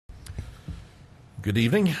Good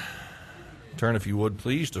evening. Turn, if you would,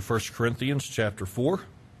 please, to 1 Corinthians chapter 4.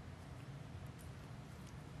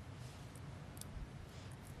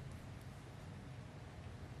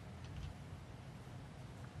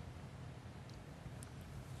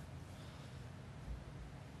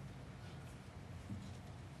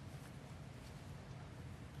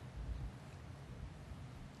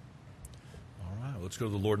 All right, let's go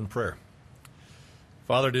to the Lord in prayer.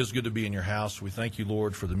 Father, it is good to be in your house. We thank you,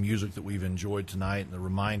 Lord, for the music that we've enjoyed tonight and the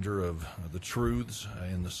reminder of the truths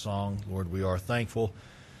in the song. Lord, we are thankful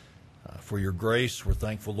for your grace. We're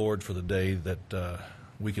thankful, Lord, for the day that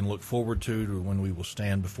we can look forward to when we will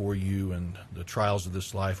stand before you and the trials of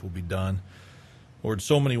this life will be done. Lord,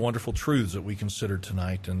 so many wonderful truths that we considered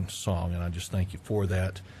tonight in song, and I just thank you for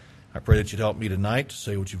that. I pray that you'd help me tonight to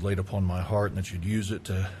say what you've laid upon my heart and that you'd use it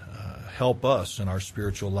to help us in our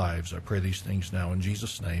spiritual lives. I pray these things now in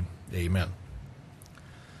Jesus' name. Amen.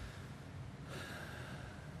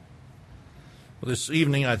 Well, this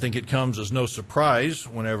evening, I think it comes as no surprise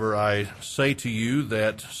whenever I say to you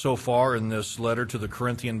that so far in this letter to the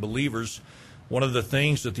Corinthian believers, one of the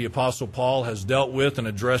things that the Apostle Paul has dealt with and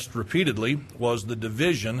addressed repeatedly was the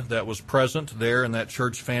division that was present there in that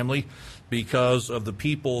church family because of the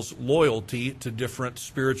people's loyalty to different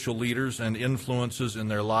spiritual leaders and influences in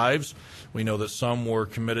their lives. We know that some were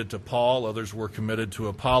committed to Paul, others were committed to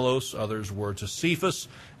Apollos, others were to Cephas,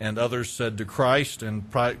 and others said to Christ, and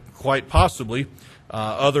quite possibly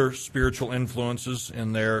other spiritual influences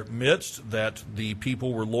in their midst that the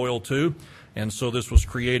people were loyal to. And so this was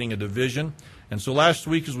creating a division. And so last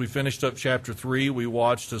week, as we finished up chapter 3, we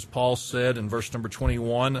watched, as Paul said in verse number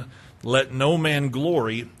 21, let no man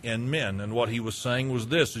glory in men. And what he was saying was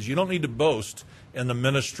this, is you don't need to boast in the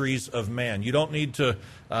ministries of man. You don't need to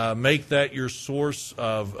make that your source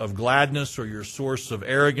of gladness or your source of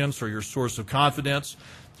arrogance or your source of confidence.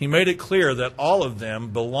 He made it clear that all of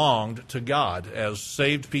them belonged to God. As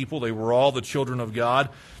saved people, they were all the children of God.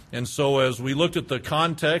 And so as we looked at the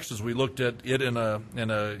context, as we looked at it in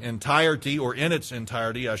its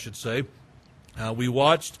entirety, I should say, we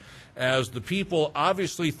watched as the people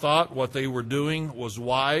obviously thought what they were doing was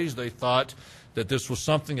wise. They thought that this was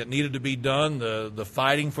something that needed to be done, the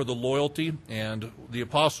fighting for the loyalty. And the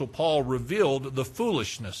Apostle Paul revealed the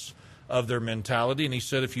foolishness of their mentality. And he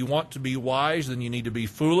said, if you want to be wise, then you need to be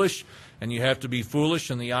foolish. And you have to be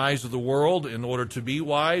foolish in the eyes of the world in order to be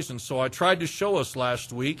wise. And so I tried to show us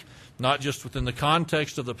last week, not just within the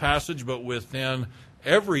context of the passage, but within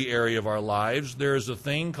every area of our lives, there is a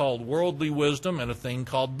thing called worldly wisdom and a thing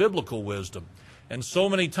called biblical wisdom. And so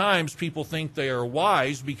many times people think they are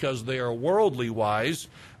wise because they are worldly wise,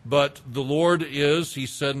 but the Lord is, he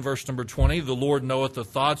said in verse number 20, the Lord knoweth the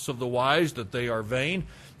thoughts of the wise, that they are vain.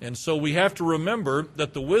 And so we have to remember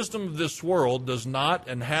that the wisdom of this world does not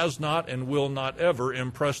and has not and will not ever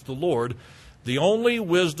impress the Lord. The only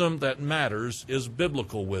wisdom that matters is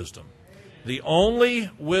biblical wisdom. The only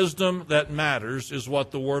wisdom that matters is what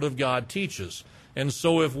the Word of God teaches. And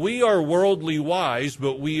so if we are worldly wise,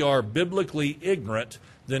 but we are biblically ignorant,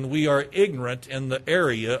 then we are ignorant in the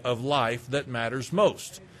area of life that matters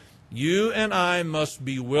most. You and I must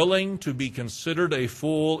be willing to be considered a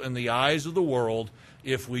fool in the eyes of the world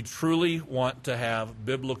if we truly want to have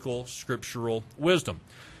biblical, scriptural wisdom.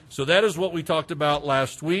 So that is what we talked about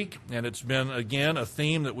last week, and it's been, again, a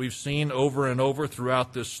theme that we've seen over and over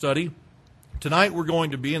throughout this study. Tonight we're going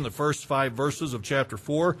to be in the first 5 verses of chapter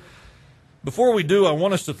 4. Before we do, I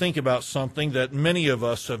want us to think about something that many of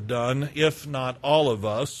us have done, if not all of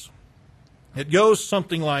us. It goes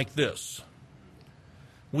something like this.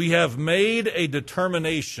 We have made a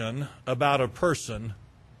determination about a person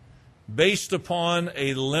based upon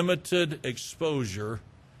a limited exposure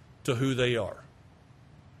to who they are.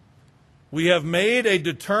 We have made a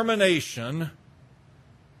determination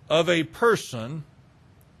of a person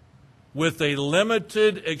with a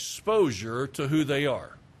limited exposure to who they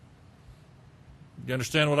are. You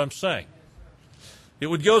understand what I'm saying? It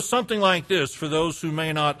would go something like this for those who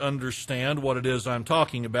may not understand what it is I'm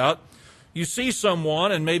talking about. You see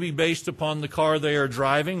someone, and maybe based upon the car they are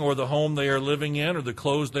driving or the home they are living in or the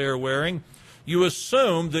clothes they are wearing, you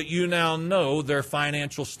assume that you now know their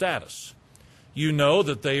financial status. You know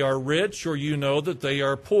that they are rich, or you know that they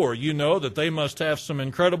are poor. You know that they must have some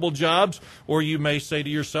incredible jobs, or you may say to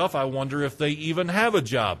yourself, I wonder if they even have a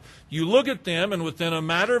job. You look at them, and within a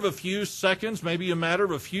matter of a few seconds, maybe a matter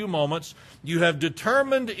of a few moments, you have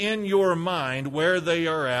determined in your mind where they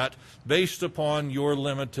are at based upon your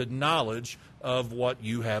limited knowledge of what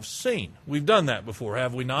you have seen. We've done that before,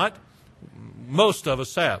 have we not? Most of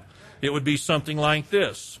us have. It would be something like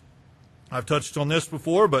this. I've touched on this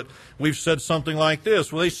before, but we've said something like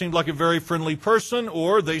this. Well, they seemed like a very friendly person,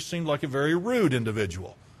 or they seemed like a very rude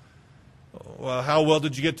individual. Well, how well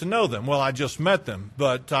did you get to know them? Well, I just met them,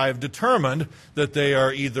 but I've determined that they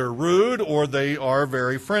are either rude or they are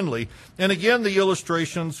very friendly. And again, the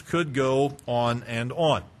illustrations could go on and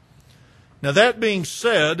on. Now, that being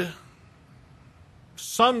said,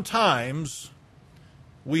 sometimes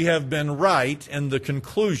we have been right in the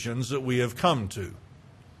conclusions that we have come to.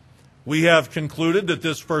 We have concluded that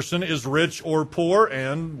this person is rich or poor,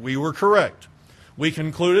 and we were correct. We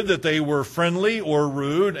concluded that they were friendly or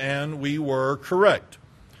rude, and we were correct.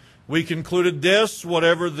 We concluded this,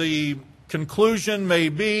 whatever the conclusion may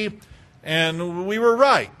be, and we were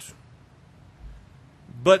right.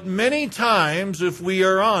 But many times, if we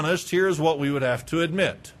are honest, here's what we would have to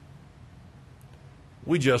admit.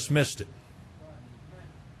 We just missed it.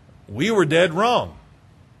 We were dead wrong.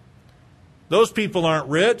 Those people aren't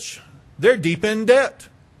rich. They're deep in debt.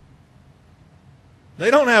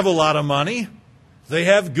 They don't have a lot of money. They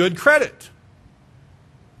have good credit.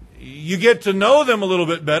 You get to know them a little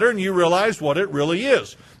bit better and you realize what it really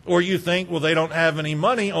is. Or you think, well, they don't have any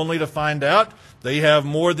money, only to find out they have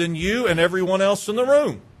more than you and everyone else in the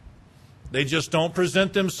room. They just don't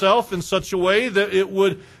present themselves in such a way that it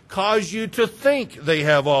would cause you to think they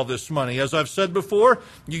have all this money. As I've said before,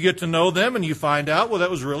 you get to know them and you find out, well, that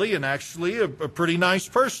was really and actually a pretty nice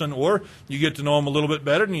person. Or you get to know them a little bit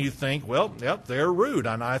better and you think, well, yep, they're rude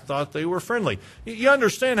and I thought they were friendly. You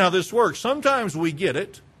understand how this works. Sometimes we get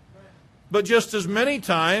it, but just as many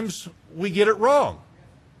times we get it wrong.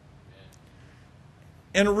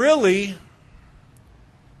 And really,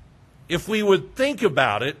 if we would think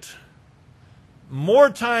about it, more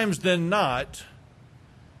times than not,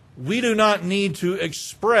 we do not need to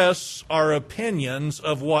express our opinions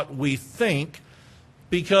of what we think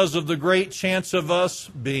because of the great chance of us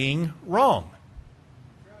being wrong.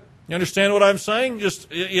 You understand what I'm saying? Just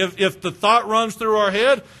if the thought runs through our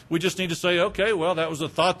head, we just need to say, okay, well, that was a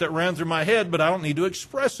thought that ran through my head, but I don't need to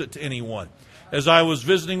express it to anyone. As I was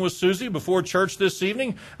visiting with Susie before church this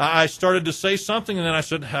evening, I started to say something, and then I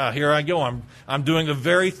said, here I go. I'm doing the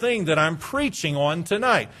very thing that I'm preaching on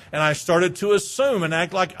tonight. And I started to assume and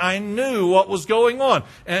act like I knew what was going on.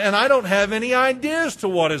 And I don't have any idea as to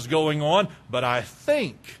what is going on, but I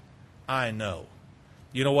think I know.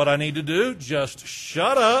 You know what I need to do? Just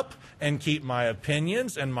shut up and keep my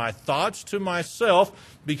opinions and my thoughts to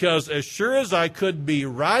myself, because as sure as I could be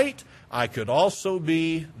right, I could also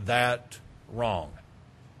be that wrong.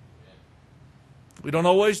 We don't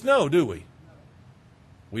always know, do we?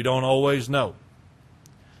 We don't always know.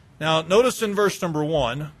 Now, notice in verse number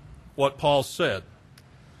 1 what Paul said.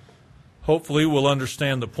 Hopefully we'll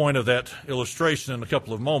understand the point of that illustration in a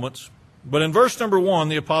couple of moments. But in verse number 1,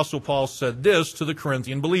 the Apostle Paul said this to the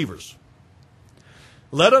Corinthian believers.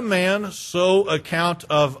 Let a man so account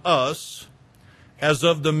of us as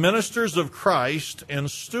of the ministers of Christ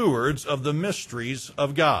and stewards of the mysteries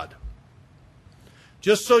of God.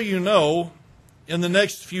 Just so you know, in the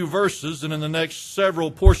next few verses and in the next several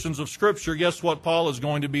portions of Scripture, guess what Paul is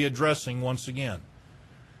going to be addressing once again?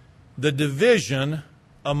 The division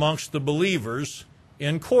amongst the believers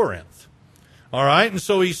in Corinth. All right, and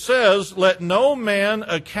so he says, let no man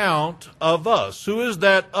account of us. Who is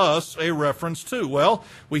that us a reference to? Well,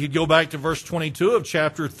 we could go back to verse 22 of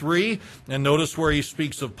chapter 3 and notice where he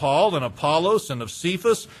speaks of Paul and Apollos and of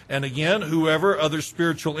Cephas and again, whoever other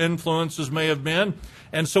spiritual influences may have been.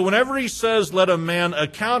 And so whenever he says, let a man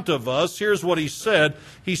account of us, here's what he said.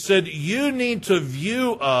 He said, you need to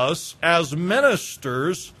view us as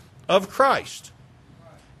ministers of Christ.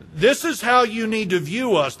 This is how you need to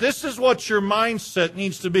view us. This is what your mindset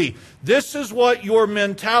needs to be. This is what your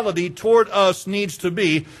mentality toward us needs to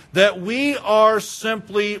be, that we are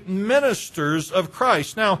simply ministers of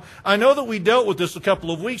Christ. Now, I know that we dealt with this a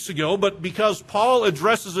couple of weeks ago, but because Paul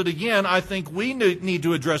addresses it again, I think we need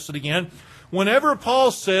to address it again. Whenever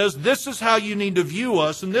Paul says, this is how you need to view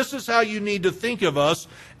us, and this is how you need to think of us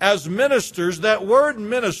as ministers, that word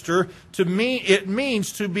minister, to me, it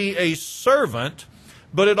means to be a servant,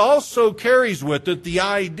 but it also carries with it the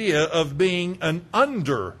idea of being an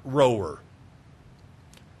under-rower.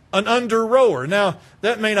 An under-rower. Now,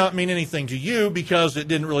 that may not mean anything to you because it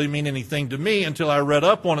didn't really mean anything to me until I read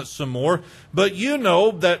up on it some more. But you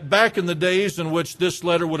know that back in the days in which this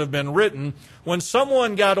letter would have been written, when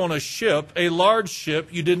someone got on a ship, a large ship,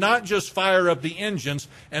 you did not just fire up the engines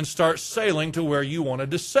and start sailing to where you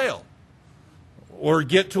wanted to sail. or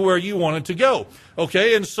get to where you wanted to go.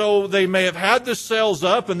 Okay, and so they may have had the sails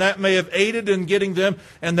up, and that may have aided in getting them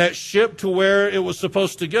and that ship to where it was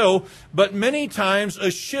supposed to go. But many times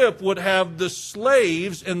a ship would have the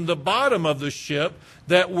slaves in the bottom of the ship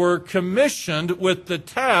that were commissioned with the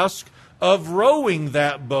task of rowing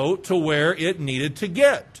that boat to where it needed to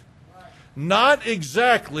get. Not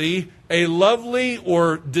exactly a lovely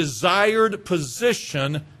or desired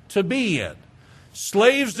position to be in.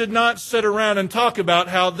 Slaves did not sit around and talk about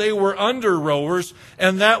how they were under rowers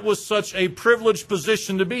and that was such a privileged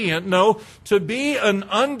position to be in. No, to be an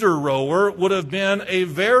under rower would have been a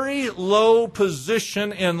very low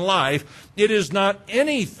position in life. It is not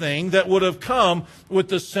anything that would have come with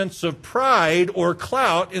the sense of pride or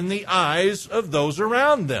clout in the eyes of those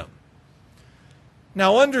around them.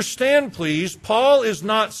 Now understand, please, Paul is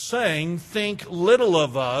not saying think little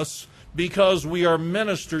of us because we are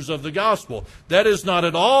ministers of the gospel. That is not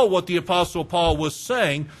at all what the Apostle Paul was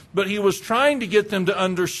saying, but he was trying to get them to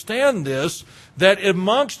understand this, that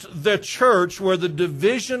amongst the church where the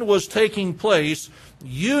division was taking place,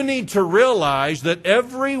 you need to realize that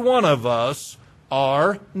every one of us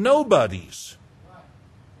are nobodies.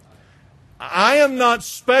 I am not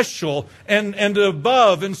special and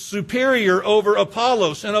above and superior over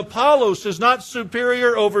Apollos. And Apollos is not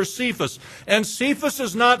superior over Cephas. And Cephas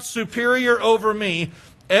is not superior over me.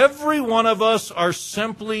 Every one of us are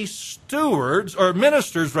simply stewards, or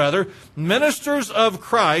ministers rather, ministers of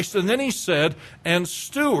Christ. And then he said, and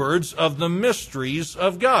stewards of the mysteries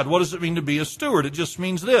of God. What does it mean to be a steward? It just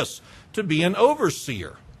means this, to be an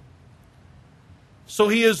overseer. So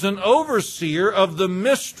he is an overseer of the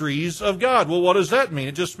mysteries of God. Well, what does that mean?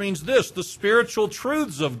 It just means this, the spiritual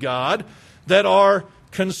truths of God that are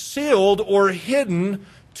concealed or hidden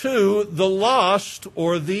to the lost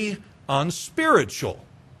or the unspiritual.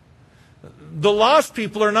 The lost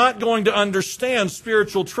people are not going to understand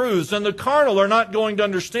spiritual truths, and the carnal are not going to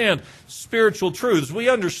understand spiritual truths. We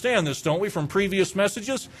understand this, don't we, from previous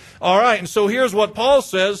messages? All right, and so here's what Paul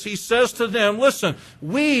says. He says to them, listen,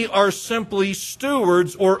 we are simply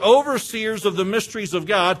stewards or overseers of the mysteries of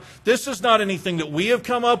God. This is not anything that we have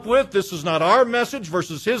come up with. This is not our message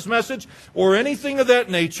versus his message or anything of that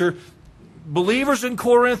nature. Believers in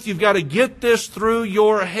Corinth, you've got to get this through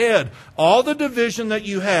your head. All the division that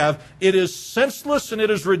you have, it is senseless and it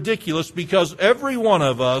is ridiculous because every one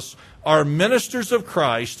of us are ministers of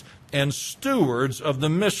Christ and stewards of the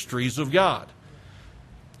mysteries of God.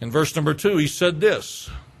 In verse number 2, he said this,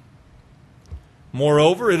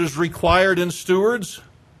 moreover, it is required in stewards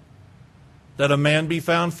that a man be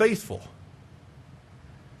found faithful.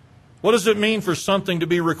 What does it mean for something to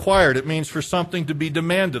be required? It means for something to be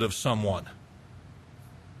demanded of someone.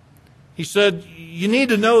 He said, you need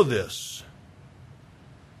to know this,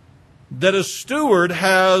 that a steward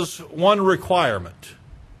has one requirement,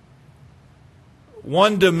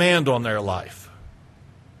 one demand on their life.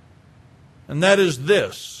 And that is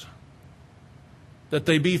this, that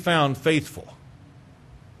they be found faithful.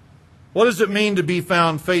 What does it mean to be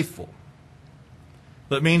found faithful?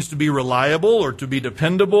 That means to be reliable or to be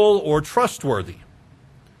dependable or trustworthy.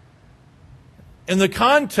 In the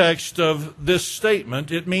context of this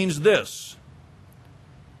statement, it means this,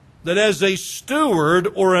 that as a steward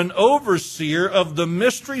or an overseer of the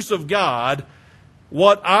mysteries of God,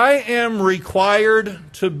 what I am required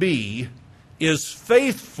to be is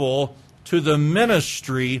faithful to the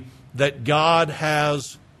ministry that God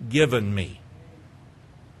has given me.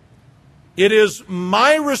 It is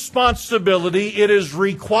my responsibility, it is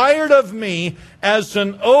required of me as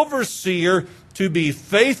an overseer to be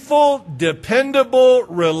faithful, dependable,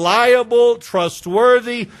 reliable,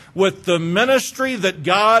 trustworthy with the ministry that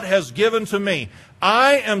God has given to me.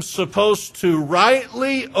 I am supposed to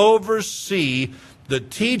rightly oversee the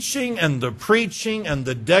teaching and the preaching and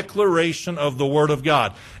the declaration of the Word of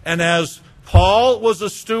God. And as Paul was a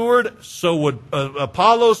steward, so would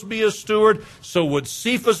Apollos be a steward, so would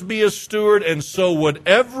Cephas be a steward, and so would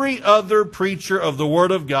every other preacher of the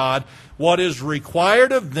Word of God. What is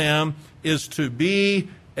required of them is to be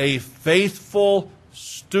a faithful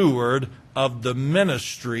steward of the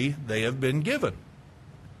ministry they have been given.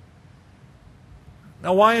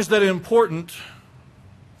 Now, why is that important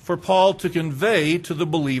for Paul to convey to the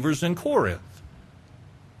believers in Corinth?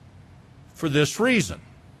 For this reason.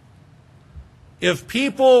 If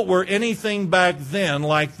people were anything back then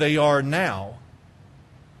like they are now,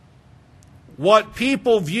 what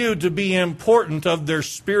people viewed to be important of their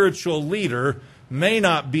spiritual leader may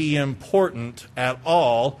not be important at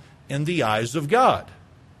all in the eyes of God.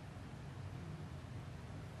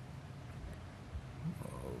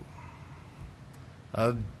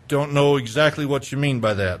 I don't know exactly what you mean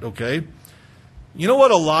by that, okay? You know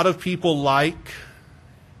what a lot of people like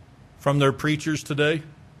from their preachers today?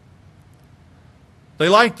 They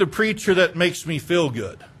like the preacher that makes me feel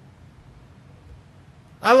good.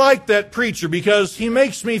 I like that preacher because he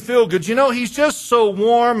makes me feel good. You know, he's just so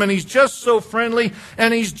warm and he's just so friendly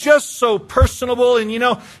and he's just so personable and, you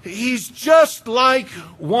know, he's just like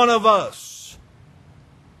one of us.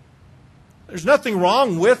 There's nothing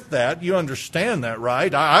wrong with that. You understand that,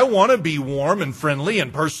 right? I want to be warm and friendly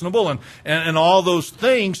and personable and all those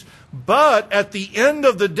things. But at the end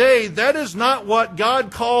of the day, that is not what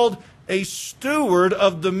God called a steward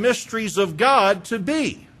of the mysteries of God to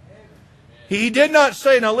be. He did not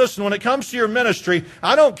say, now listen, when it comes to your ministry,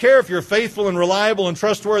 I don't care if you're faithful and reliable and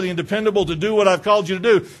trustworthy and dependable to do what I've called you to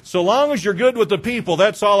do. So long as you're good with the people,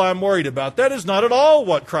 that's all I'm worried about. That is not at all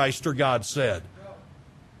what Christ or God said.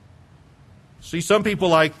 See, some people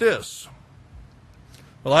like this.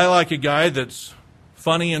 Well, I like a guy that's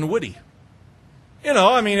funny and witty. You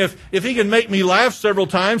know, I mean, if he can make me laugh several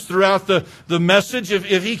times throughout the message,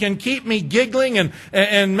 if he can keep me giggling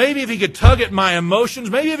and maybe if he could tug at my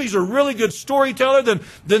emotions, maybe if he's a really good storyteller,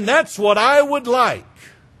 then that's what I would like.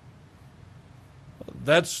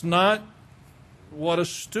 That's not what a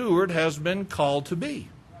steward has been called to be.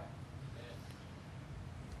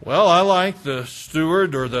 Well, I like the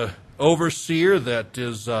steward or the overseer that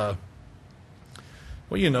is, well,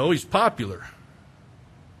 you know, he's popular.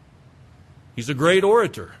 He's a great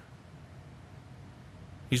orator.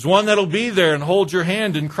 He's one that'll be there and hold your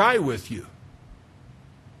hand and cry with you.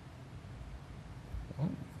 Well,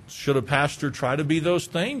 should a pastor try to be those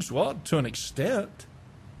things? Well, to an extent.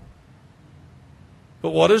 But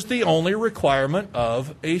what is the only requirement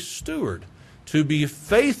of a steward? To be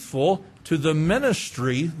faithful to the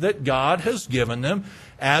ministry that God has given them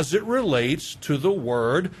as it relates to the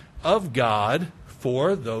Word of God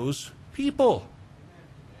for those people.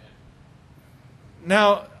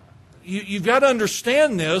 Now, you've got to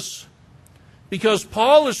understand this because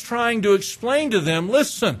Paul is trying to explain to them,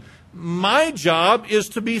 listen, my job is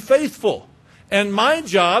to be faithful. And my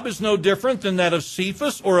job is no different than that of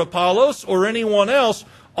Cephas or Apollos or anyone else.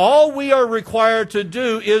 All we are required to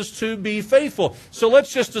do is to be faithful. So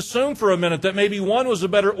let's just assume for a minute that maybe one was a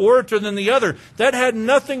better orator than the other. That had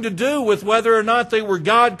nothing to do with whether or not they were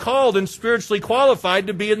God-called and spiritually qualified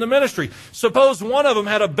to be in the ministry. Suppose one of them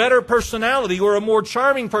had a better personality or a more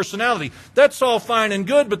charming personality. That's all fine and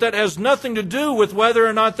good, but that has nothing to do with whether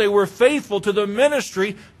or not they were faithful to the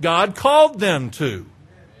ministry God called them to.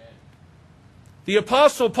 The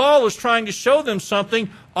Apostle Paul is trying to show them something.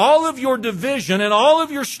 All of your division and all of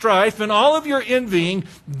your strife and all of your envying,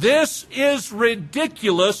 this is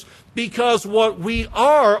ridiculous because what we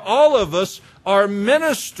are, all of us, are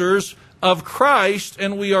ministers of Christ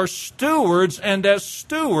and we are stewards. And as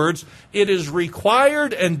stewards, it is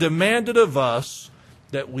required and demanded of us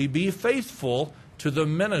that we be faithful to the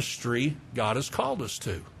ministry God has called us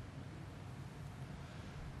to.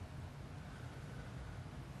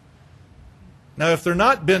 Now, if they're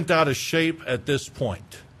not bent out of shape at this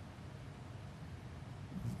point,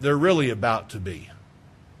 they're really about to be.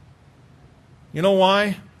 You know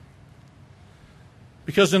why?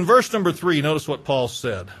 Because in verse number 3, notice what Paul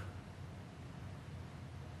said.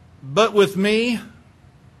 But with me,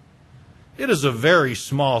 it is a very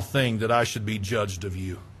small thing that I should be judged of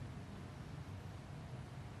you.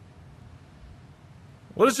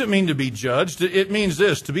 What does it mean to be judged? It means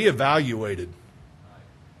this, to be evaluated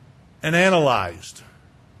and analyzed.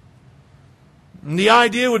 And the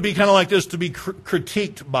idea would be kind of like this, to be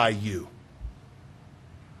critiqued by you.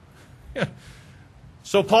 Yeah.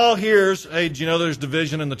 So Paul hears, hey, do you know there's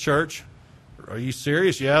division in the church? Are you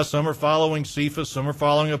serious? Yeah, some are following Cephas, some are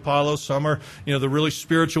following Apollos, some are, the really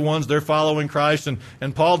spiritual ones, they're following Christ.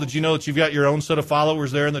 And Paul, did you know that you've got your own set of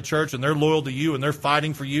followers there in the church, and they're loyal to you, and they're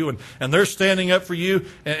fighting for you, and they're standing up for you?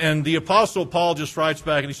 And the Apostle Paul just writes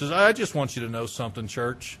back, and he says, I just want you to know something,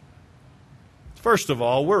 church. First of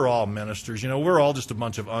all, we're all ministers. We're all just a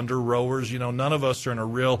bunch of under-rowers. None of us are in a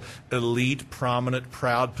real elite, prominent,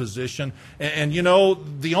 proud position. And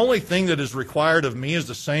the only thing that is required of me is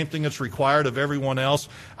the same thing that's required of everyone else.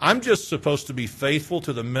 I'm just supposed to be faithful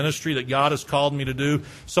to the ministry that God has called me to do.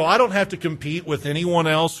 So I don't have to compete with anyone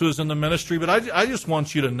else who is in the ministry. But I just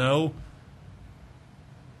want you to know,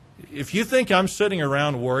 if you think I'm sitting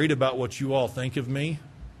around worried about what you all think of me,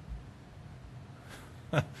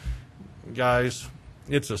 guys,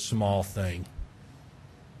 it's a small thing.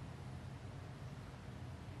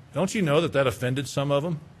 Don't you know that offended some of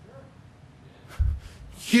them?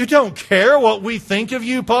 You don't care what we think of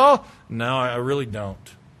you, Paul? No, I really don't.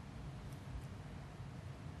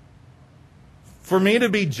 For me to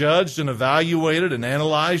be judged and evaluated and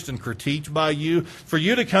analyzed and critiqued by you, for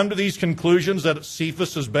you to come to these conclusions that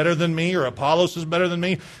Cephas is better than me or Apollos is better than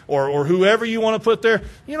me or whoever you want to put there,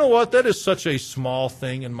 you know what? That is such a small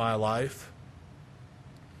thing in my life.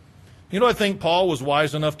 You know, I think Paul was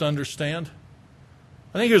wise enough to understand.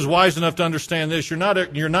 I think he was wise enough to understand this.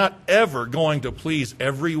 You're not ever going to please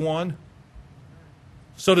everyone.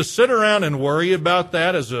 So to sit around and worry about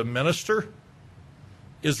that as a minister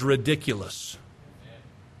is ridiculous.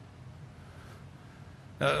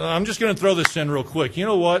 I'm just going to throw this in real quick. You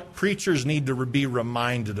know what? Preachers need to be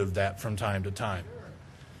reminded of that from time to time.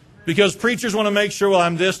 Because preachers want to make sure, well,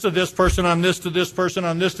 I'm this to this person, I'm this to this person,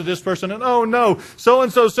 I'm this to this person, and oh no,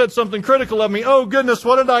 so-and-so said something critical of me. Oh goodness,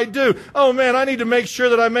 what did I do? Oh man, I need to make sure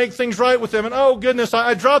that I make things right with them. And oh goodness,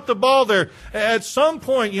 I dropped the ball there. At some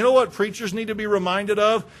point, you know what preachers need to be reminded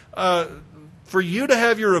of? For you to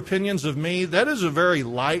have your opinions of me, that is a very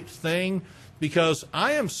light thing, because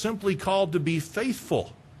I am simply called to be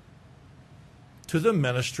faithful to the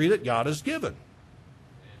ministry that God has given.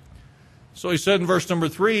 So he said in verse number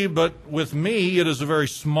 3, but with me it is a very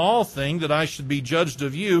small thing that I should be judged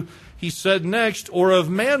of you. He said next, or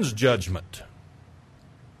of man's judgment.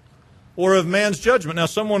 Or of man's judgment. Now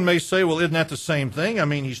someone may say, well, isn't that the same thing? I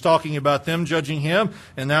mean, he's talking about them judging him,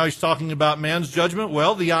 and now he's talking about man's judgment.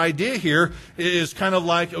 Well, the idea here is kind of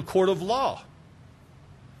like a court of law.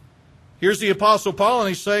 Here's the Apostle Paul, and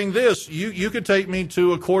he's saying this, you could take me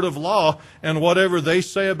to a court of law, and whatever they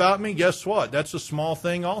say about me, guess what? That's a small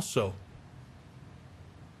thing also.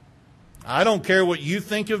 I don't care what you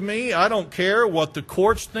think of me. I don't care what the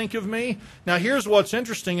courts think of me. Now here's what's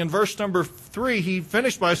interesting. In verse number 3, he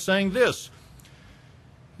finished by saying this,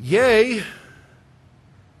 yea,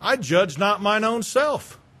 I judge not mine own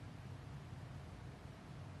self.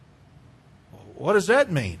 What does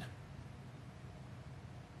that mean?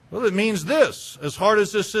 Well, it means this, as hard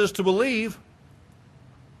as this is to believe,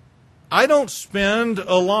 I don't spend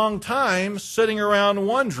a long time sitting around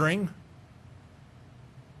wondering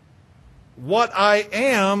what I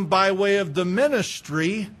am by way of the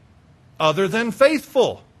ministry other than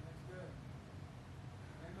faithful.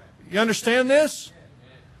 You understand this?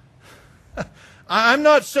 I'm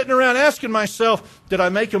not sitting around asking myself, did I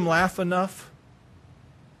make him laugh enough?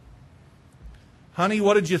 Honey,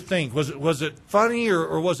 what did you think? Was it funny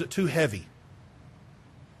or was it too heavy?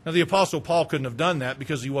 Now, the Apostle Paul couldn't have done that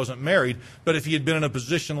because he wasn't married. But if he had been in a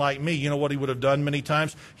position like me, you know what he would have done many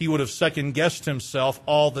times? He would have second-guessed himself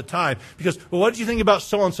all the time. Because, well, what did you think about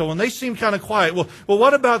so-and-so? And they seemed kind of quiet. Well,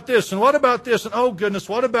 what about this? And what about this? And oh, goodness,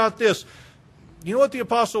 what about this? You know what the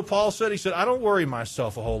Apostle Paul said? He said, I don't worry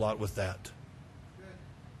myself a whole lot with that.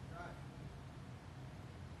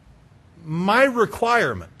 My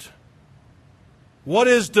requirement, what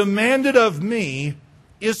is demanded of me,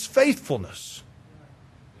 is faithfulness.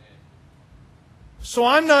 So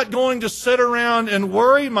I'm not going to sit around and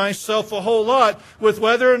worry myself a whole lot with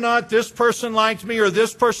whether or not this person liked me or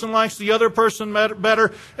this person likes the other person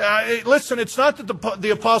better. Listen, it's not that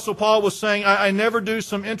the Apostle Paul was saying I never do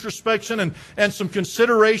some introspection and some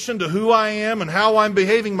consideration to who I am and how I'm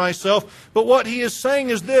behaving myself. But what he is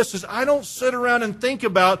saying is this, is I don't sit around and think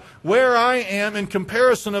about where I am in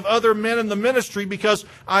comparison of other men in the ministry, because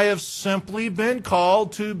I have simply been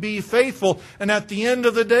called to be faithful. And at the end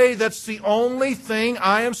of the day, that's the only thing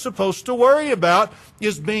I am supposed to worry about,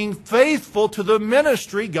 is being faithful to the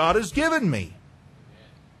ministry God has given me.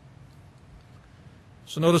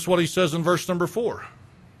 So notice what he says in verse number 4.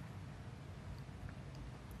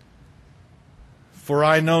 For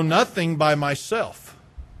I know nothing by myself.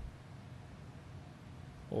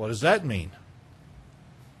 Well, what does that mean?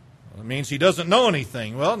 Well, it means he doesn't know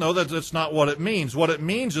anything. Well, no, that's not what it means. What it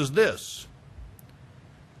means is this.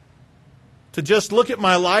 To just look at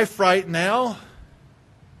my life right now,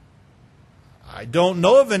 I don't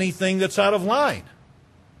know of anything that's out of line.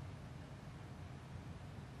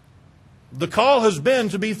 The call has been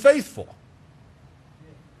to be faithful.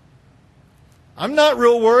 I'm not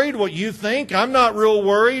real worried what you think. I'm not real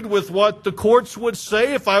worried with what the courts would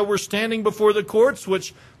say if I were standing before the courts,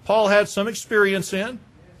 which Paul had some experience in.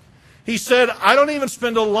 He said, I don't even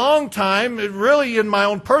spend a long time, really in my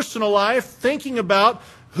own personal life, thinking about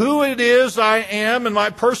who it is I am and my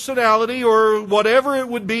personality or whatever it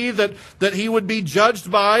would be that he would be judged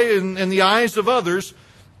by in the eyes of others.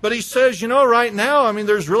 But he says, right now, I mean,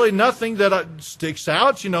 there's really nothing that sticks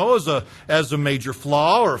out, as a major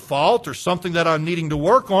flaw or fault or something that I'm needing to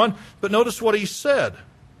work on. But notice what he said.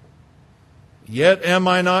 Yet am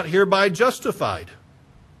I not hereby justified?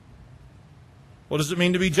 What does it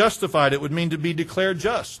mean to be justified? It would mean to be declared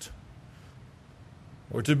just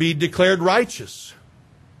or to be declared righteous.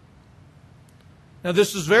 Now,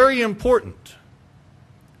 this is very important,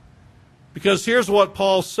 because here's what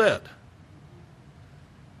Paul said.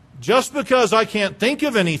 Just because I can't think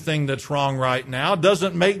of anything that's wrong right now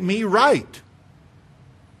doesn't make me right.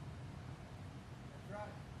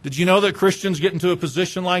 Did you know that Christians get into a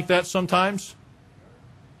position like that sometimes?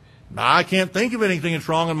 I can't think of anything that's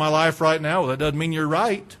wrong in my life right now. Well, that doesn't mean you're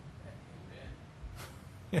right.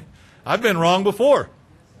 I've been wrong before.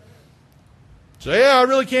 So, I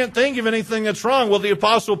really can't think of anything that's wrong. Well, the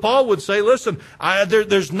Apostle Paul would say, listen,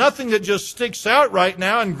 there's nothing that just sticks out right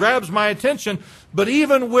now and grabs my attention. But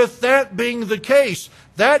even with that being the case,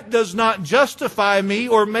 that does not justify me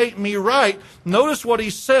or make me right. Notice what he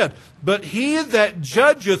said. But he that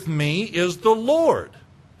judgeth me is the Lord.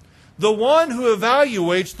 The one who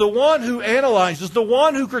evaluates, the one who analyzes, the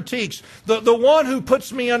one who critiques, the one who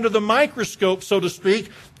puts me under the microscope, so to speak,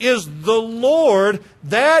 is the Lord.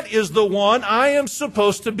 That is the one I am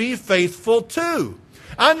supposed to be faithful to.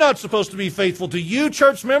 I'm not supposed to be faithful to you,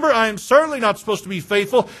 church member. I am certainly not supposed to be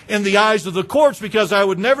faithful in the eyes of the courts, because I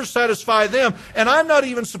would never satisfy them. And I'm not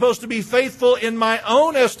even supposed to be faithful in my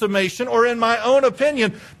own estimation or in my own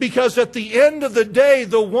opinion, because at the end of the day,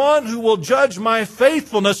 the one who will judge my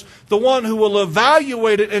faithfulness, the one who will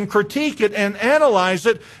evaluate it and critique it and analyze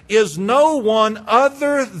it, is no one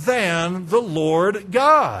other than the Lord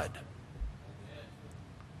God.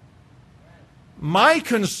 My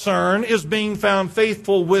concern is being found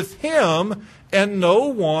faithful with Him and no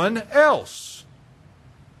one else.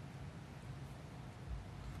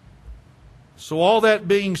 So all that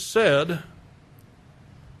being said,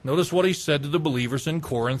 notice what he said to the believers in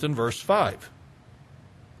Corinth in verse 5.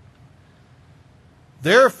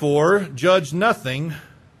 Therefore, judge nothing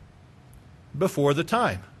before the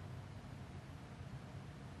time,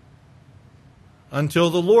 until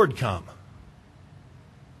the Lord come.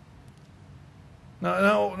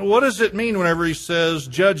 Now, what does it mean whenever he says,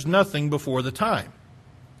 judge nothing before the time?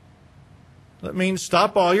 That means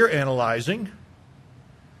stop all your analyzing,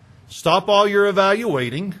 stop all your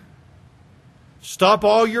evaluating, stop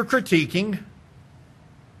all your critiquing.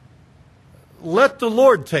 Let the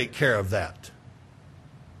Lord take care of that.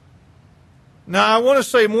 Now, I want to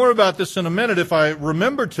say more about this in a minute if I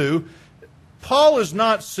remember to. Paul is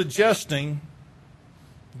not suggesting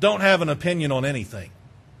don't have an opinion on anything.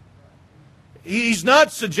 He's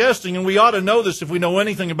not suggesting, and we ought to know this if we know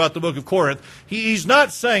anything about the book of Corinth, he's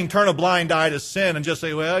not saying turn a blind eye to sin and just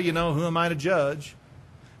say, well, who am I to judge?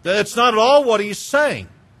 That's not at all what he's saying.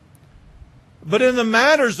 But in the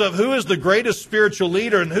matters of who is the greatest spiritual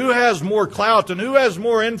leader and who has more clout and who has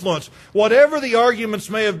more influence, whatever the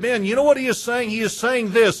arguments may have been, you know what he is saying? He is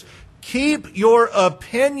saying this: keep your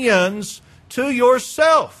opinions to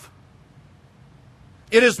yourself.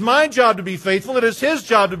 It is my job to be faithful. It is his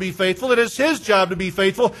job to be faithful. It is his job to be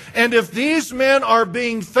faithful. And if these men are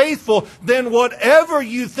being faithful, then whatever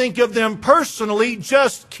you think of them personally,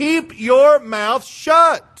 just keep your mouth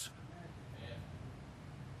shut.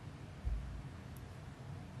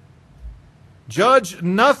 Judge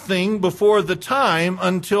nothing before the time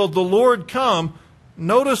until the Lord come.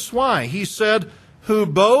 Notice why. He said, who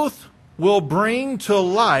both will bring to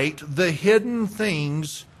light the hidden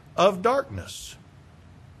things of darkness.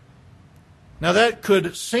 Now that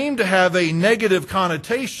could seem to have a negative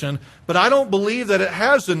connotation, but I don't believe that it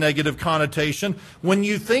has a negative connotation. When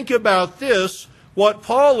you think about this, what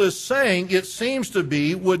Paul is saying, it seems to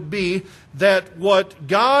be, would be that what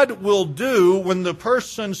God will do when the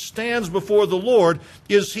person stands before the Lord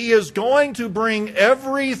is He is going to bring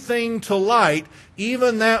everything to light,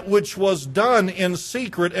 even that which was done in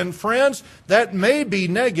secret. And friends, that may be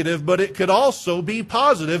negative, but it could also be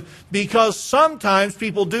positive, because sometimes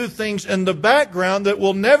people do things in the background that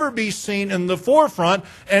will never be seen in the forefront,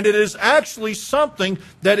 and it is actually something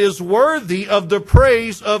that is worthy of the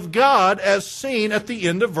praise of God, as seen at the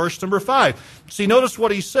end of verse number 5. See, notice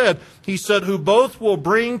what he said. He said, who both will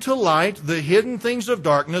bring to light the hidden things of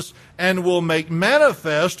darkness and will make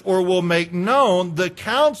manifest, or will make known, the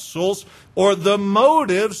counsels or the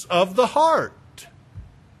motives of the heart.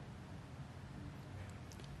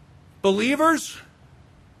 Believers,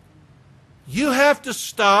 you have to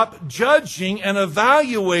stop judging and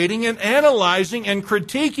evaluating and analyzing and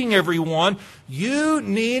critiquing everyone. You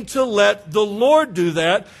need to let the Lord do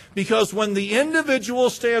that, because when the individual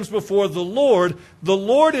stands before the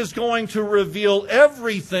Lord is going to reveal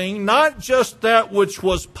everything, not just that which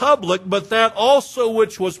was public, but that also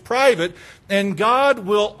which was private. And God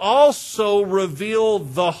will also reveal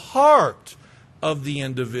the heart of the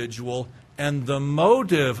individual and the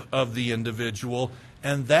motive of the individual.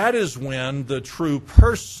 And that is when the true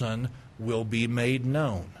person will be made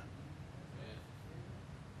known.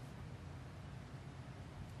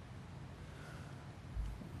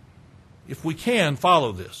 if we can,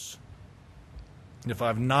 follow this. If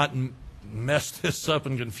I've not messed this up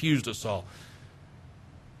and confused us all.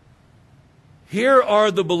 Here are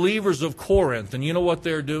the believers of Corinth, and you know what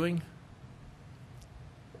they're doing?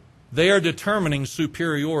 They are determining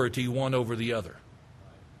superiority one over the other.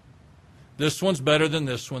 This one's better than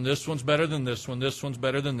this one, this one's better than this one, this one's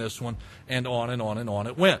better than this one, and on and on and on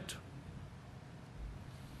it went.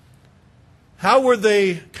 How were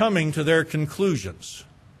they coming to their conclusions?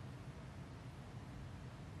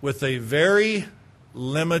 With a very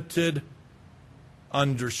limited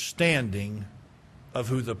understanding of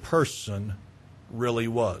who the person really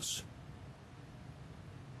was.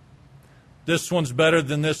 This one's better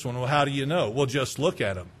than this one. Well, how do you know? Well, just look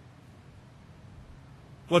at him.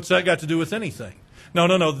 What's that got to do with anything?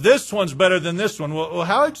 No. This one's better than this one. Well,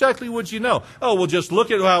 how exactly would you know? Oh, well, just look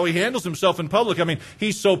at how he handles himself in public. I mean,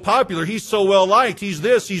 he's so popular. He's so well liked. He's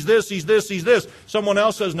this, he's this, he's this, he's this. Someone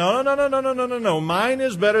else says, no. Mine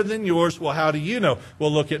is better than yours. Well, how do you know?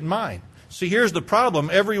 Well, look at mine. See, here's the problem.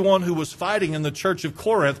 Everyone who was fighting in the church of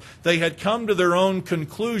Corinth, they had come to their own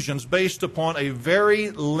conclusions based upon a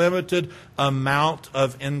very limited amount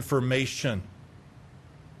of information.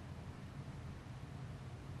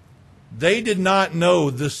 They did not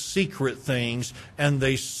know the secret things, and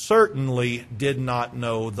they certainly did not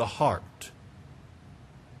know the heart.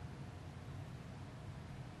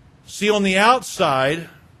 See, on the outside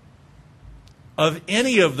of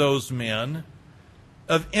any of those men,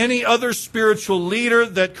 of any other spiritual leader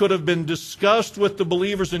that could have been discussed with the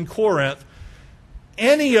believers in Corinth,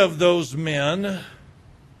 any of those men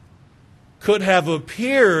could have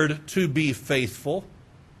appeared to be faithful,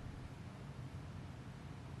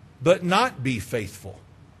 but not be faithful.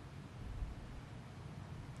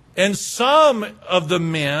 And some of the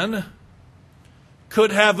men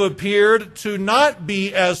could have appeared to not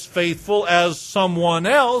be as faithful as someone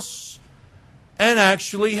else and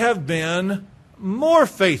actually have been more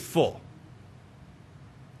faithful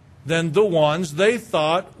than the ones they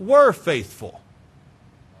thought were faithful.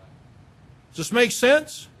 Does this make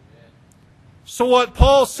sense? So what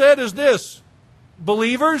Paul said is this: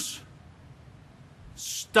 believers,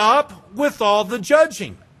 stop with all the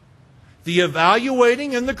judging, the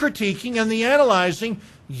evaluating and the critiquing and the analyzing.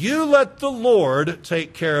 You let the Lord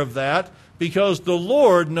take care of that, because the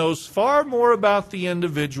Lord knows far more about the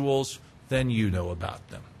individuals than you know about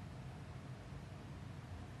them.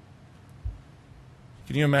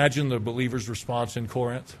 Can you imagine the believer's response in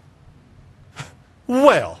Corinth?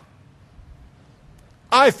 Well,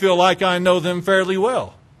 I feel like I know them fairly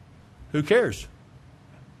well. Who cares?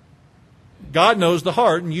 God knows the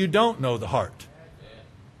heart, and you don't know the heart.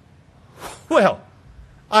 Well,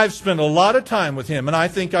 I've spent a lot of time with him, and I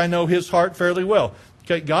think I know his heart fairly well.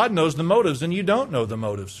 Okay, God knows the motives, and you don't know the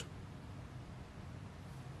motives.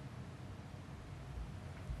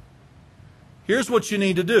 Here's what you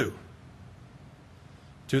need to do.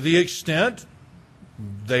 To the extent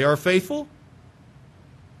they are faithful,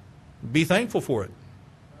 be thankful for it.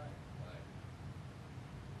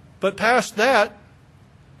 But past that,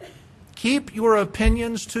 keep your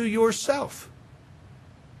opinions to yourself.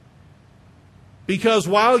 Because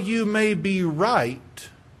while you may be right,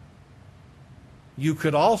 you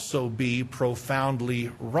could also be profoundly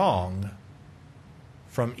wrong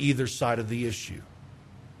from either side of the issue.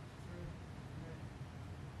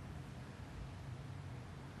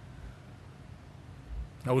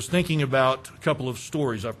 I was thinking about a couple of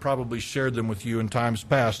stories. I've probably shared them with you in times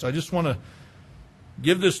past. I just want to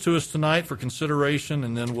give this to us tonight for consideration,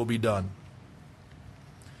 and then we'll be done.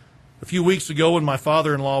 A few weeks ago, when my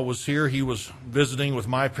father-in-law was here, he was visiting with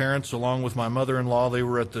my parents along with my mother-in-law. They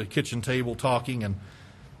were at the kitchen table talking, and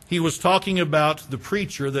he was talking about the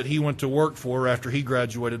preacher that he went to work for after he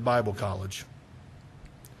graduated Bible college.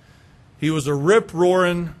 He was a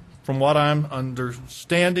rip-roaring, from what I'm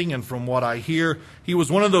understanding and from what I hear, he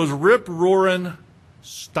was one of those rip-roaring,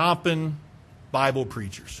 stomping Bible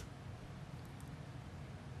preachers.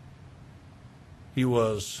 He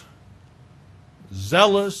was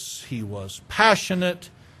zealous, he was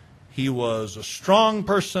passionate, he was a strong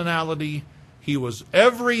personality, he was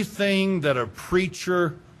everything that a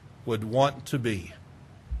preacher would want to be.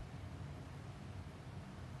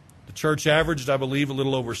 The church averaged, I believe, a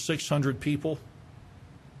little over 600 people.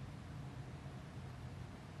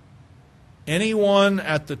 Anyone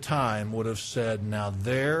at the time would have said, now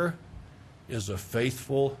there is a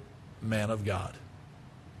faithful man of God.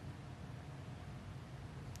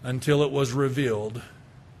 Until it was revealed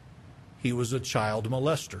he was a child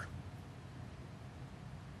molester.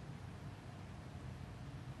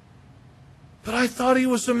 But I thought he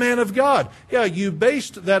was a man of God. Yeah, you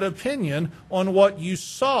based that opinion on what you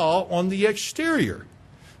saw on the exterior.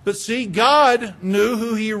 But see, God knew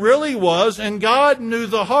who he really was, and God knew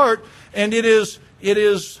the heart, and it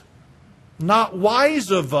is not wise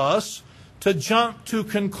of us to jump to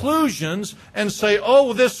conclusions and say,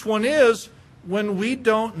 oh, this one is, when we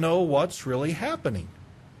don't know what's really happening.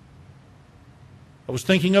 I was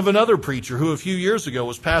thinking of another preacher who a few years ago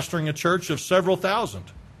was pastoring a church of several thousand.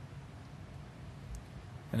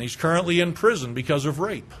 And he's currently in prison because of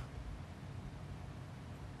rape.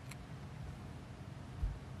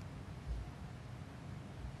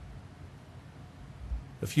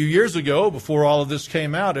 A few years ago, before all of this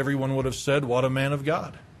came out, everyone would have said, what a man of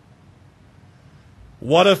God.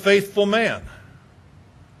 What a faithful man.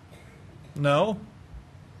 No,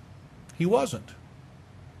 he wasn't.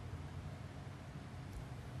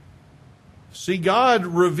 See, God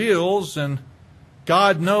reveals and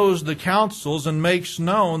God knows the counsels and makes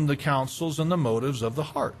known the counsels and the motives of the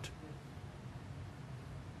heart.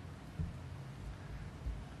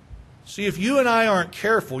 See, if you and I aren't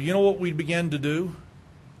careful, you know what we begin to do?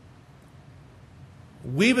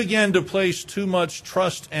 We begin to place too much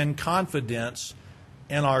trust and confidence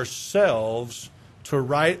in ourselves to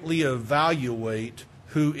rightly evaluate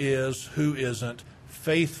who is, who isn't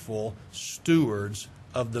faithful stewards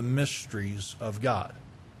of the mysteries of God.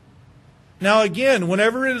 Now again,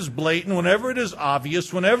 whenever it is blatant, whenever it is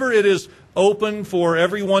obvious, whenever it is open for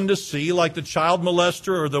everyone to see, like the child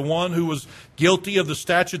molester or the one who was guilty of the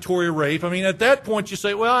statutory rape, I mean, at that point you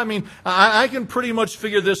say, well, I mean, I can pretty much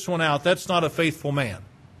figure this one out. That's not a faithful man.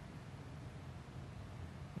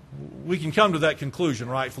 We can come to that conclusion,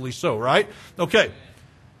 rightfully so, right? Okay.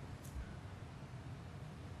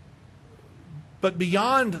 But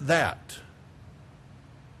beyond that,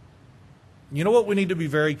 you know what we need to be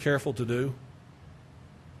very careful to do?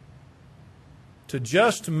 To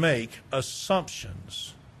just make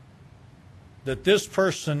assumptions that this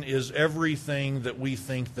person is everything that we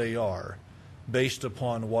think they are based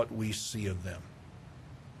upon what we see of them.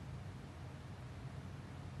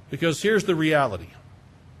 Because here's the reality.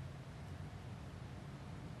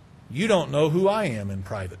 You don't know who I am in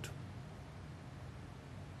private.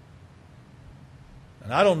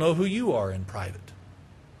 And I don't know who you are in private.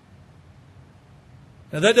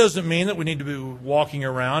 Now, that doesn't mean that we need to be walking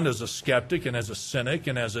around as a skeptic and as a cynic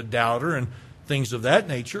and as a doubter and things of that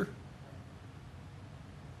nature.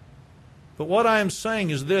 But what I am saying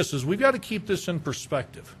is this, is we've got to keep this in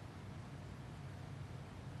perspective.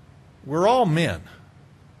 We're all men.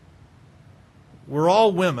 We're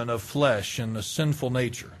all women of flesh and a sinful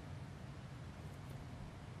nature.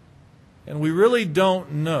 And we really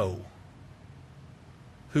don't know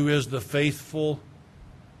who is the faithful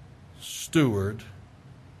steward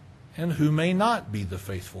and who may not be the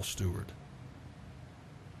faithful steward.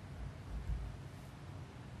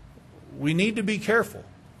 We need to be careful,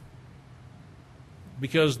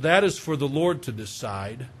 because that is for the Lord to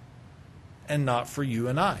decide and not for you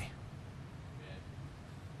and I.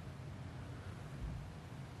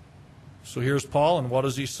 So here's Paul, and what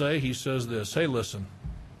does he say? He says this, hey, listen,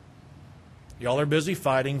 y'all are busy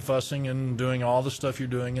fighting, fussing, and doing all the stuff you're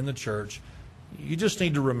doing in the church. You just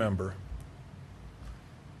need to remember,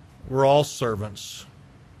 we're all servants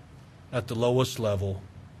at the lowest level.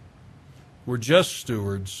 We're just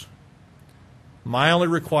stewards. My only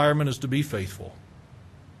requirement is to be faithful.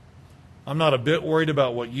 I'm not a bit worried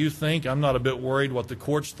about what you think. I'm not a bit worried what the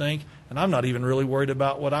courts think. And I'm not even really worried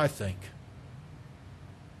about what I think.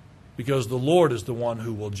 Because the Lord is the one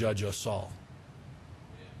who will judge us all.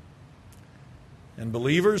 And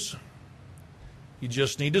believers, you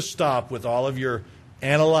just need to stop with all of your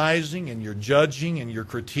analyzing and your judging and your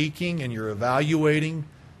critiquing and your evaluating,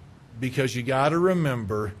 because you got to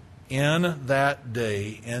remember, in that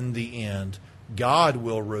day, in the end, God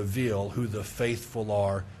will reveal who the faithful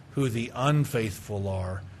are, who the unfaithful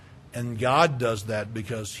are, and God does that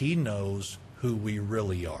because He knows who we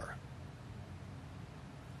really are.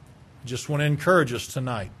 Just want to encourage us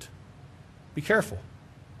tonight. Be careful.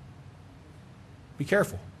 Be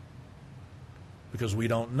careful. Because we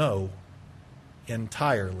don't know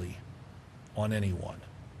entirely on anyone.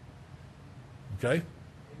 Okay?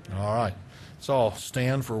 All right. Let's all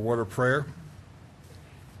stand for a word of prayer.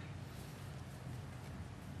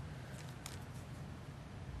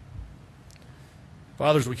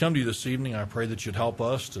 Father, as we come to you this evening, I pray that you'd help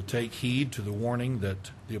us to take heed to the warning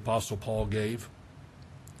that the Apostle Paul gave.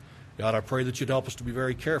 God, I pray that you'd help us to be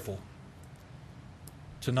very careful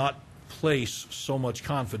to not place so much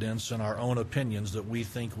confidence in our own opinions that we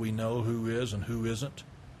think we know who is and who isn't.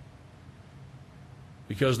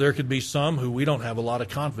 Because there could be some who we don't have a lot of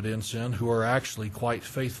confidence in who are actually quite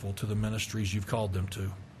faithful to the ministries you've called them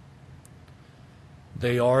to.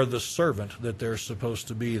 They are the servant that they're supposed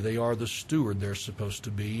to be. They are the steward they're supposed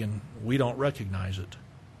to be, and we don't recognize it.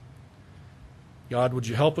 God, would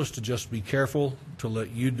you help us to just be careful to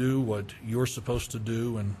let you do what you're supposed to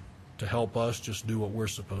do and to help us just do what we're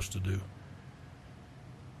supposed to do.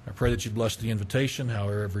 I pray that you'd bless the invitation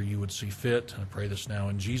however you would see fit. I pray this now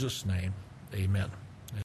in Jesus' name. Amen.